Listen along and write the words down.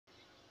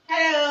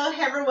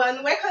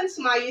everyone, welcome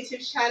to my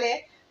YouTube channel.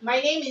 My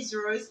name is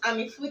Rose. I'm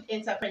a food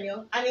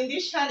entrepreneur, and in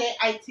this channel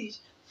I teach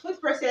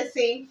food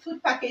processing,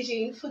 food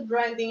packaging, food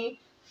branding,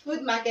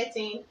 food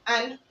marketing,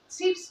 and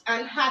tips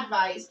and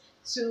advice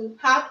to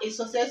have a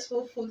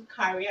successful food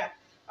career.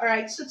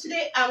 Alright, so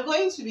today I'm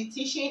going to be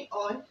teaching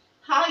on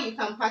how you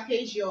can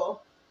package your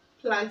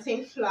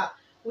plantain flour,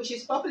 which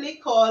is popularly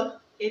called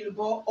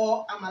elubo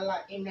or amala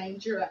in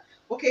Nigeria.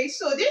 Okay,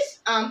 so this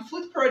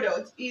food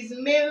product is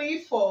mainly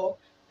for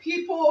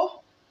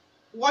people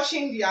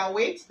watching their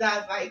weight.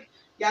 That's like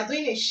you are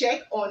doing a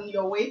check on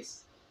your weight,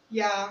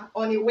 yeah,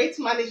 on a weight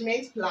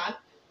management plan,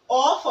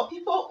 or for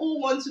people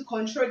who want to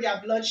control their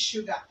blood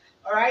sugar.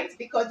 All right,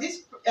 because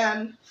this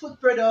food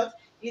product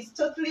is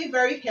totally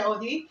very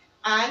healthy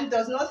and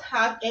does not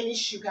have any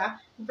sugar,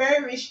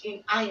 very rich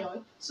in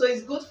iron, so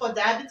it's good for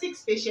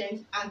diabetics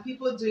patients and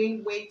people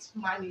doing weight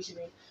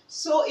management.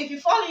 So if you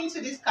fall into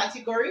this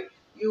category,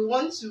 you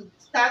want to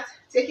start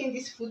taking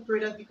this food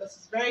product because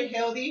it's very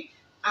healthy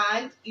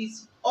and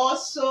it's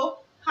also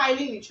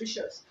highly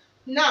nutritious.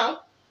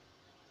 Now,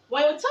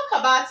 when we talk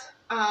about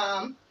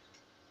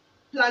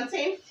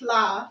plantain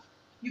flour,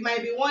 you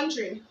might be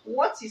wondering,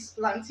 what is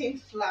plantain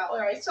flour? All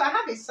right, so I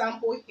have a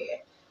sample here.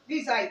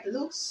 This is how it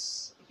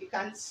looks. If you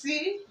can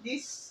see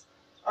this,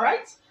 all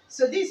right.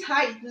 So this is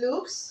how it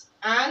looks,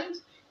 and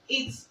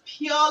it's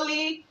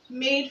purely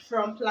made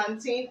from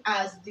plantain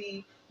as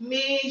the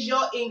major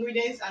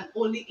ingredients and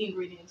only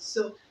ingredients.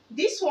 So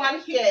this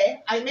one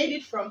here, I made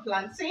it from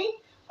plantain.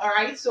 All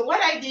right, so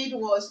what I did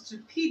was to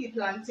peel the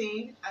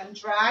plantain and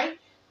dry.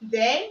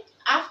 Then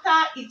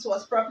after it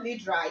was properly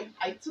dried,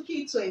 I took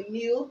it to a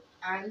mill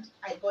and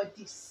I got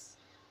this.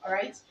 All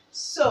right,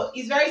 so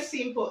it's very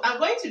simple. I'm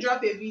going to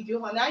drop a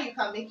video on how you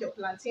can make your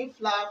plantain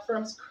flour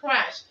from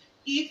scratch.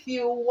 If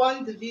you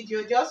want the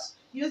video, just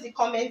use the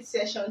comment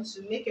section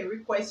to make a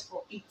request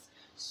for it.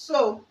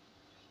 So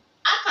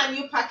how can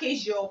you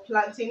package your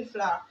plantain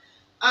flour?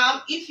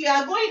 If you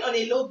are going on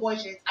a low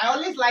budget, I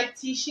always like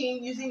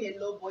teaching using a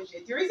low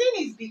budget. The reason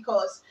is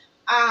because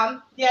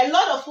there are a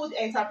lot of food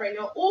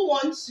entrepreneurs who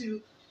want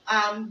to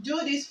do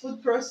this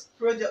food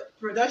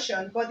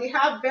production, but they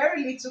have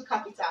very little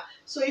capital.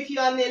 So if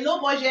you're on a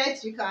low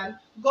budget, you can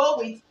go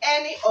with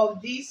any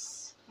of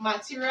these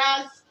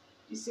materials.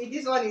 You see,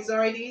 this one is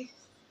already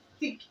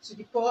thick to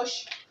the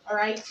push. All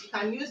right, you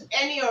can use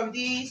any of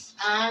these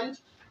and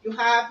you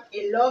have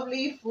a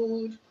lovely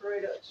food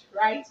product,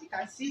 right? You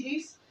can see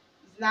this.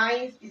 It's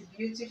nice, it's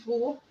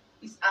beautiful,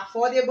 it's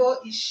affordable,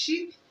 it's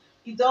cheap,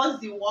 it does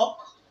the work,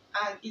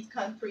 and it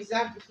can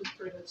preserve the food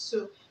product.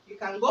 So you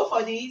can go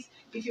for this.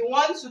 If you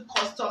want to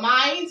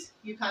customize,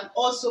 you can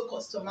also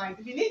customize.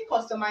 If you need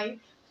customize,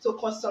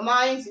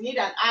 you need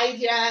an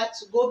idea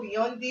to go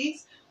beyond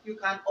this, you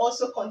can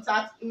also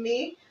contact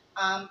me.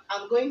 I'm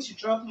going to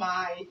drop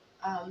my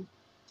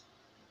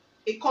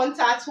a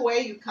contact where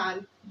you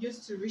can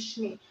use to reach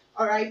me.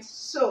 All right,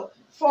 so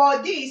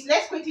for this,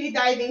 let's quickly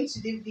dive into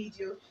the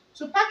video.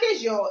 To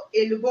package your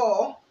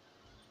elubo,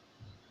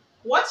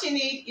 what you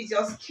need is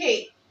your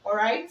scale. All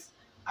right,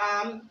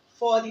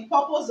 for the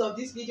purpose of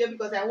this video,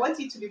 because I want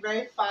it to be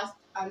very fast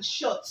and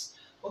short,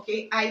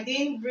 okay, I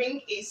didn't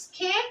bring a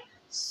scale,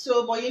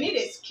 so but you need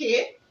a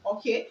scale.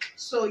 Okay,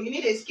 so you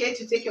need a scale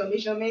to take your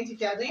measurement.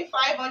 If you are doing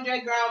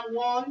 500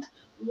 gram,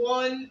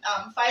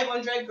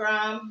 500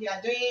 gram, you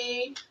are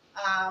doing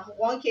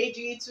 1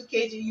 kg, 2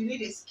 kg, you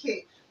need a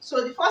scale.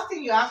 So the first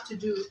thing you have to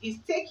do is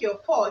take your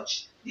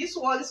pouch. These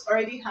ones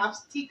already have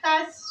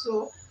stickers,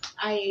 so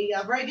I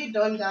have already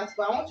done that,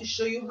 but I want to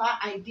show you how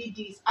I did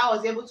this. I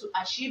was able to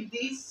achieve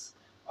this.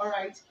 All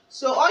right,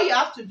 so all you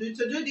have to do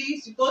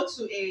this, you go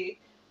to a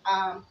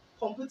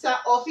computer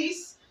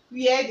office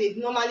where they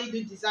normally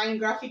do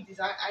graphic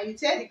design, and you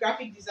tell the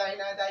graphic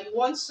designer that you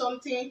want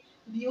something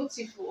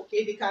beautiful.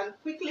 Okay, they can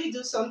quickly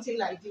do something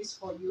like this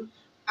for you,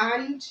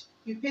 and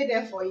you pay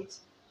them for it.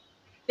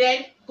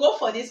 Then go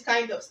for this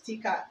kind of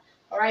sticker.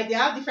 All right, they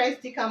have different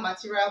sticker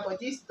material,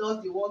 but this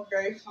does the work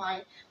very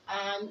fine,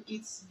 and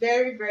it's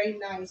very, very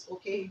nice.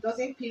 Okay, it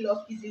doesn't peel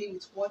off easily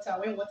with water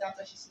when water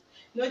touches it.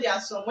 You know, there are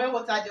some when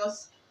water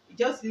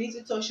just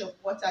little touch of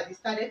water, they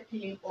started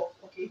peeling off.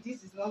 Okay,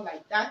 this is not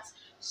like that.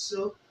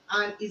 So,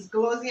 and it's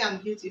glossy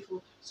and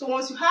beautiful. So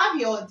once you have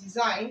your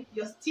design,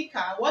 your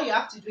sticker, what you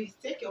have to do is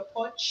take your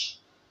pouch.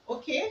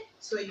 Okay,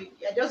 so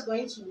you're just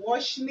going to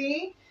wash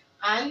me,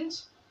 and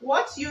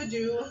what you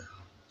do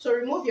to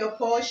remove your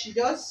pouch, you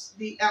just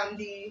the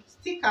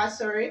sticker,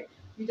 sorry,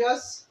 you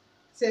just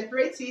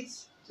separate it.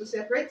 To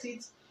separate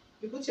it,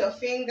 you put your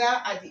finger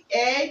at the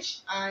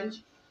edge, and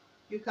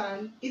you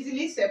can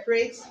easily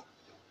separate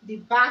the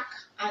back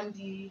and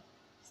the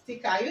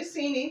sticker. Are you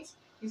seeing it?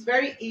 It's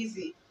very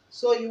easy.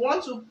 So you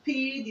want to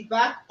peel the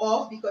back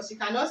off because you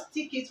cannot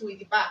stick it with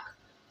the back.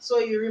 So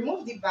you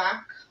remove the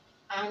back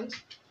and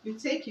you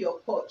take your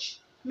pouch.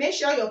 Make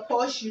sure your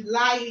pouch, you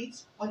lie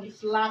it on a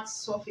flat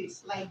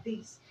surface like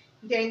this.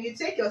 Then you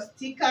take your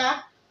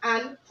sticker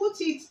and put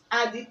it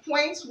at the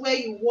point where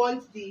you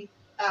want the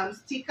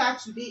sticker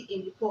to be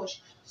in the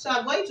pouch. So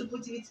I'm going to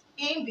put it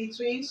in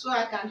between so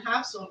I can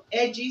have some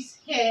edges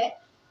here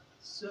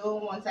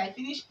So once I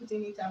finish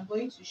putting it, I'm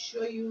going to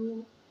show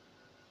you.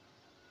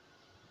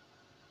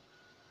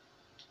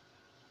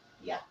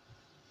 Yeah,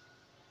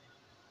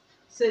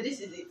 so this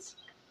is it.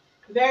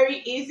 Very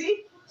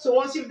easy. So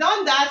once you've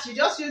done that, you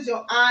just use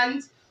your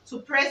hand to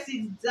press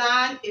it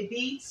down a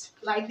bit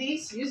like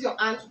this. Use your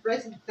hand to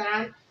press it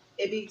down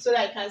a bit so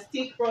that it can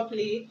stick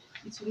properly.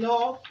 It will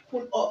not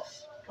pull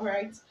off. All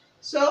right,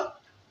 so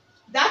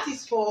that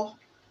is for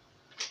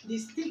the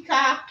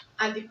sticker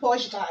and the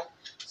pouch bag.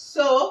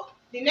 So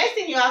the next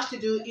thing you have to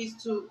do is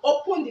to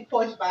open the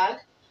pouch bag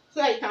so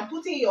that you can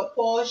put in your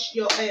pouch,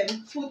 your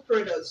food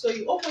products. So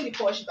you open the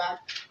pouch bag.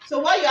 So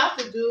what you have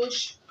to do,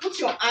 put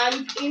your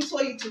hand into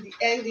it to the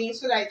ending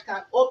so that it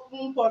can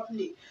open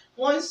properly.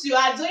 Once you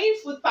are doing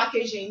food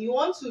packaging, you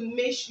want to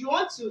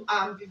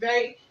be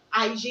very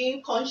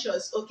hygiene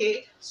conscious.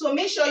 Okay, so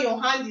make sure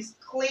your hand is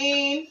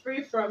clean,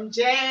 free from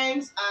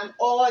germs and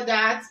all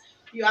that.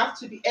 You have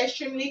to be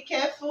extremely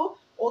careful,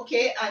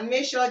 okay, and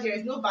make sure there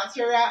is no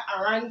bacteria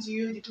around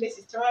you. The place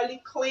is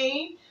thoroughly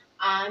clean,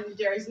 and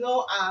there is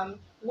no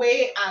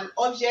way an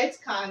object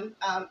can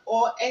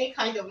or any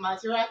kind of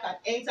material can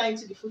enter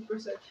into the food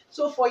process.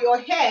 So for your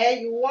hair,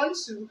 you want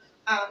to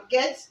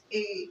get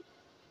a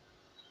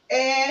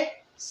air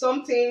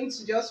something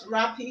to just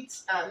wrap it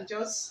and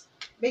just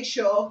make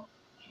sure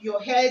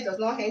your hair does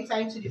not enter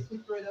into the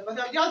food product. But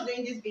I'm just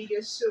doing this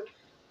video, so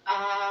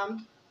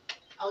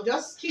I'll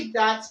just skip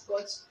that,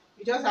 but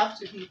you just have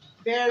to be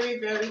very,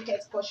 very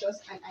health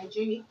cautious and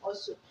hygienic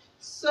also.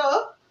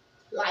 So,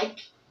 like,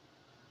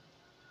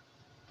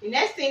 the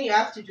next thing you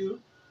have to do,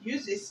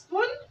 use a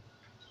spoon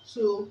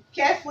to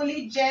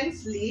carefully,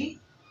 gently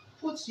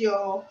put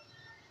your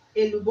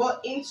elubo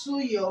into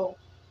your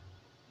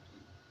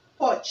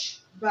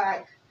pouch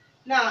bag.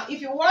 Now, if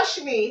you watch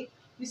me,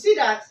 you see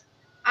that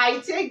I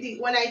take the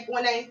when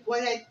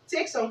I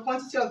take some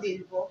quantity of the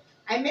elubo,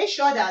 I make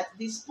sure that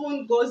the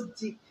spoon goes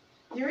deep.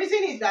 The reason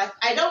is that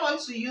I don't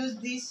want to use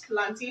this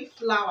plantain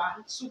flour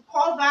to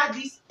cover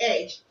this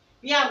edge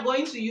where I'm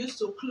going to use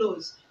to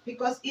close,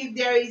 because if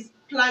there is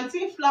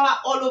plantain flour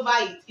all over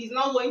it, it's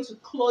not going to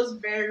close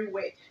very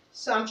well.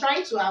 So I'm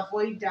trying to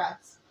avoid that.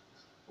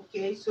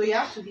 Okay, so you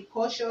have to be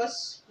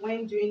cautious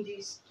when doing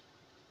this.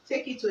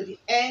 Take it to the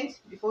end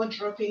before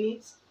dropping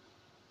it.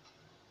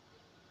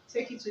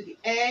 Take it to the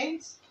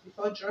end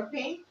before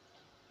dropping.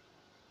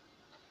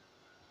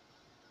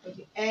 To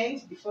the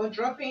end before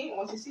dropping.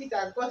 Once you see it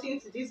has gotten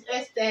to this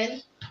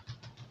extent,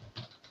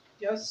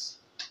 just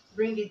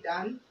bring it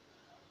down.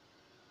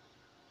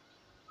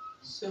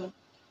 So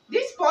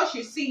this pouch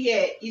you see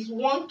here is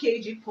 1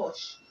 kg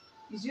pouch.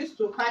 It's used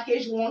to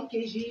package 1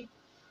 kg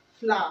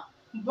flour.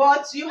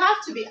 But you have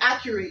to be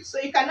accurate. So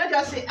you cannot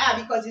just say,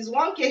 because it's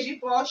 1 kg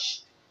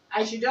pouch,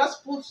 I should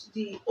just put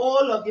the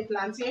whole of the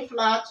plantain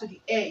flour to the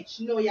edge.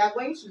 No, you are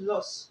going to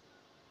lose.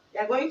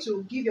 You are going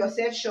to give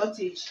yourself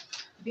shortage,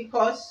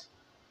 because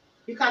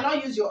you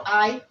cannot use your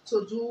eye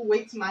to do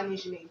weight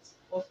management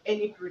of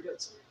any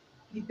product.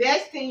 The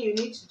best thing you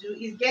need to do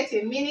is get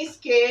a mini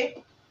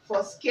scale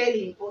for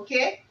scaling,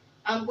 okay?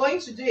 I'm going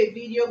to do a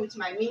video with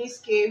my mini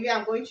scale where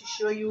I'm going to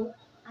show you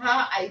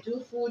how I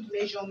do food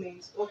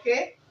measurements,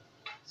 okay?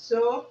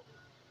 So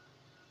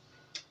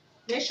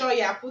make sure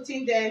you are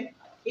putting them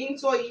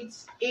into it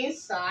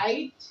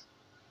inside.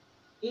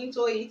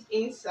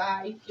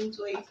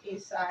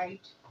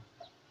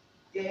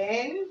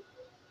 Then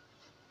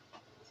I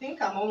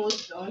think I'm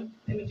almost done.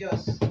 Let me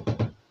just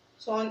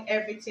turn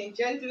everything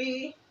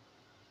gently.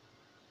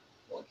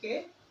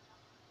 Okay,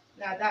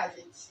 now that's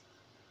it.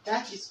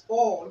 That is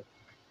all.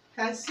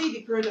 You can see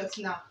the product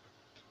now.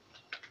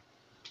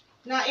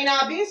 Now in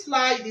our beans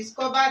flour, you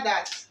discover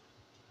that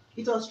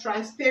it was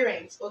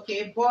transparent,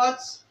 okay, but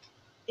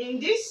in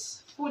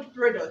this food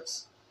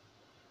product,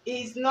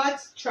 is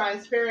not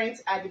transparent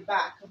at the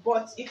back.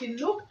 But if you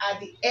look at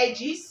the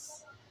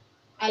edges,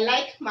 I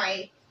like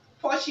my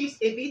pouches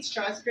a bit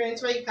transparent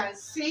where you can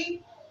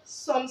see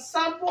some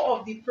sample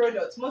of the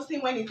product, mostly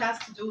when it has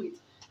to do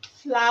with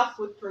flour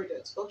food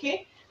products.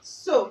 Okay,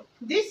 so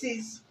this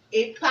is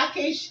a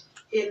packaged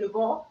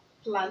elubo,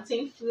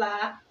 plantain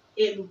flour,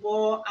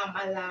 elubo,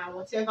 amala,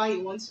 whatever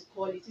you want to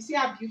call it. You see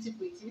how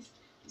beautiful it is?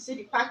 You see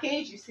the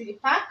package, you see the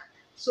pack.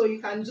 So you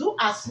can do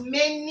as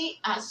many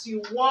as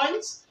you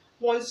want.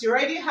 Once you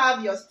already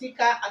have your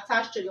sticker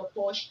attached to your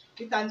pouch,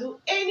 you can do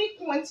any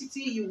quantity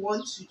you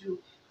want to do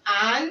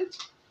and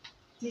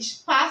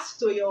dispatch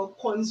to your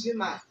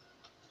consumer,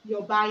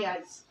 your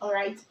buyers. All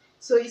right,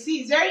 so you see,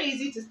 it's very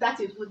easy to start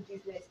a food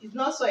business. It's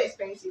not so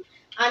expensive,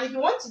 and if you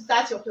want to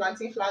start your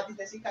plantain flour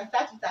business, you can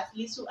start with as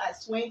little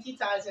as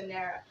 20,000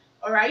 naira.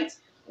 All right,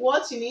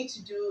 what you need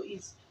to do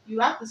is you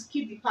have to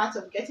skip the part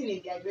of getting a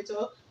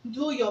dehydrator.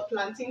 Do your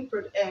plantain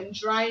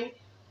drying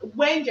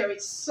when there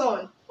is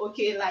sun.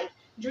 Okay, like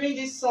during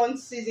this sun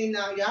season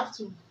now, you have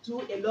to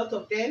do a lot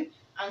of them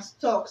and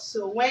stock,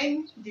 so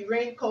when the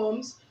rain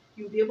comes,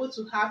 you'll be able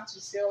to have to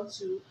sell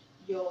to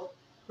your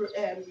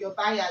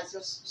buyers,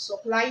 your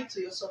supply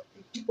to your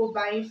people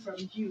buying from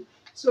you.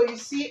 So you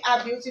see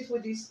how beautiful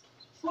this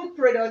food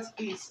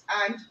product is,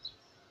 and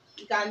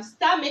You can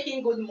start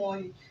making good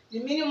money. The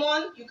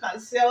minimum you can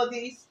sell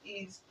this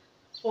is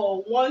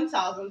for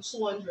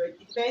 1,200.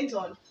 It depends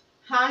on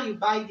how you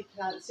buy the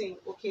plantain,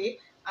 okay?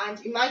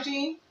 And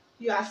imagine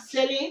you are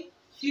selling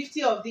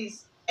 50 of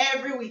these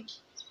every week,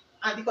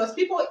 and because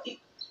people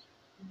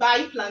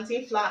buy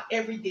plantain flour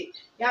every day,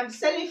 you are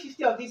selling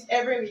 50 of these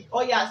every week.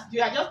 Oh yes,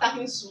 you are just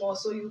starting small,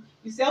 so you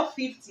sell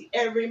 50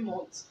 every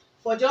month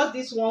for just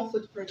this one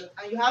food product,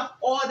 and you have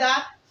other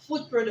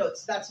food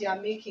products that you are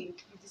making.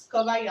 You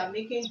discover you are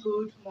making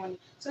good money.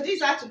 So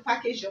these are to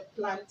package your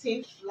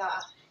plantain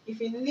flour. If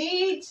you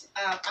need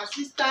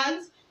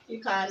assistance,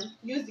 you can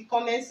use the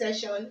comment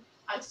section,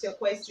 ask your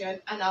question,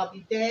 and I'll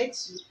be there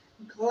to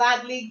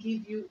gladly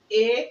give you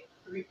a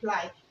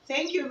reply.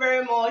 Thank you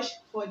very much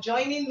for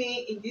joining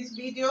me in this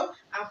video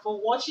and for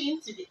watching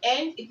to the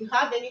end. If you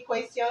have any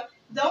question,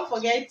 don't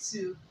forget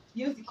to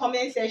use the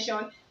comment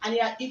section. And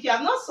if you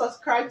have not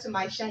subscribed to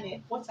my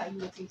channel, what are you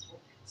waiting for?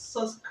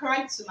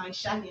 Subscribe to my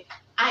channel.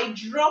 I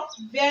drop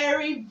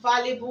very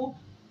valuable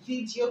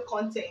video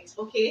content,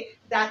 okay,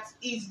 that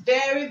is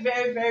very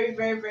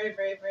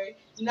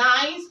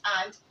nice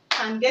and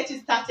can get you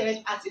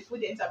started as a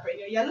food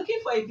entrepreneur. You're looking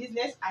for a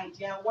business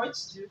idea and what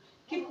to do,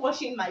 keep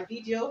watching my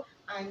video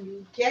and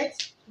you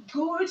get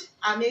good,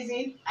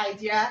 amazing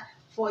idea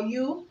for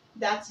you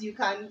that you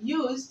can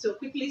use to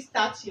quickly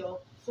start your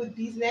food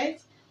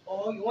business,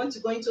 or you want to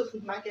go into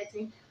food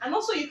marketing. And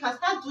also you can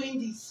start doing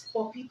this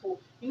for people.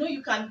 You know,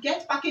 you can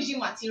get packaging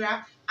material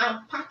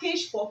and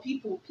package for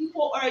people.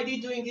 People already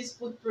doing this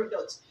food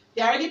products.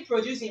 They're already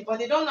producing, but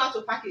they don't know how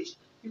to package.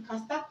 You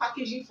can start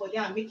packaging for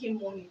them and making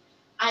money.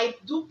 I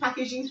do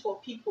packaging for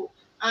people,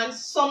 and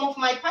some of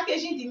my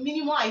packaging, the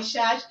minimum I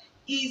charge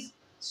is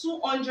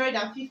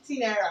 250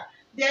 naira.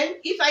 Then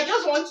if I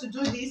just want to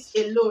do this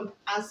alone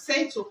and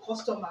send to a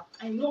customer,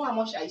 I know how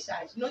much I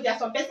charge. You know, there are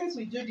some persons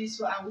we do this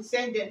for and we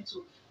send them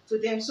to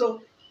them.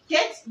 So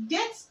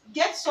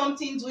get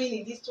something doing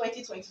in this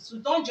 2022.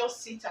 Don't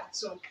just sit at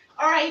home.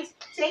 All right,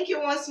 thank you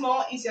once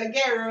more. It's your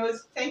girl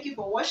Rose. Thank you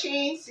for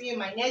watching. See you in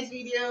my next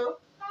video.